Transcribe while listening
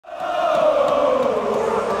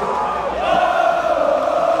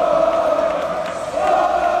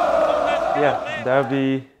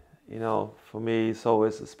Derby, for me, it's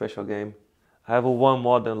always a special game. I have won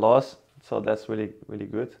more than lost, so that's really, really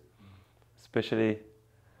good. Especially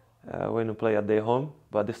when we play at their home.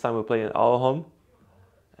 But this time we play in our home,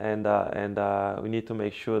 and we need to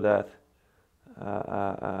make sure that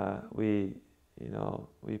we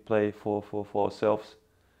play for ourselves,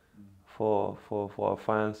 for our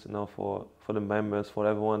fans, for the members, for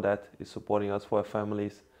everyone that is supporting us, for our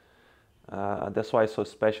families. That's why it's so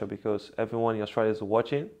special, because everyone in Australia is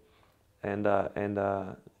watching, and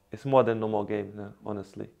it's more than a normal game,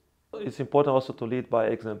 honestly. It's important also to lead by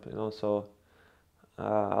example, so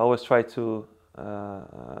I always try to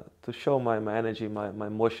show my energy, my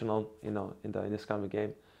emotional, in this kind of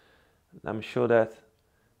game. I'm sure that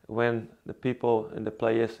when the people and the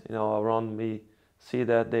players, around me see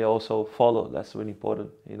that, they also follow. That's really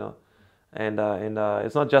important. And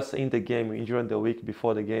it's not just in the game, during the week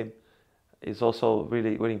before the game. It's also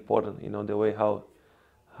really, really important, the way how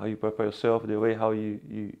you prepare yourself, the way how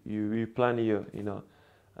you plan your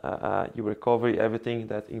recovery, everything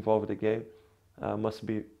that involves the game must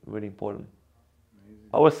be really important.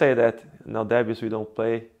 I would say that now debuts we don't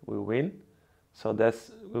play, we win. So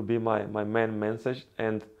that's will be my main message,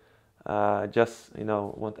 and just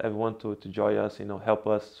want everyone to join us, help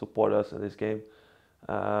us, support us in this game.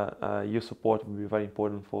 Your support will be very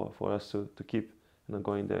important for us to keep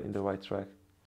going in the right track.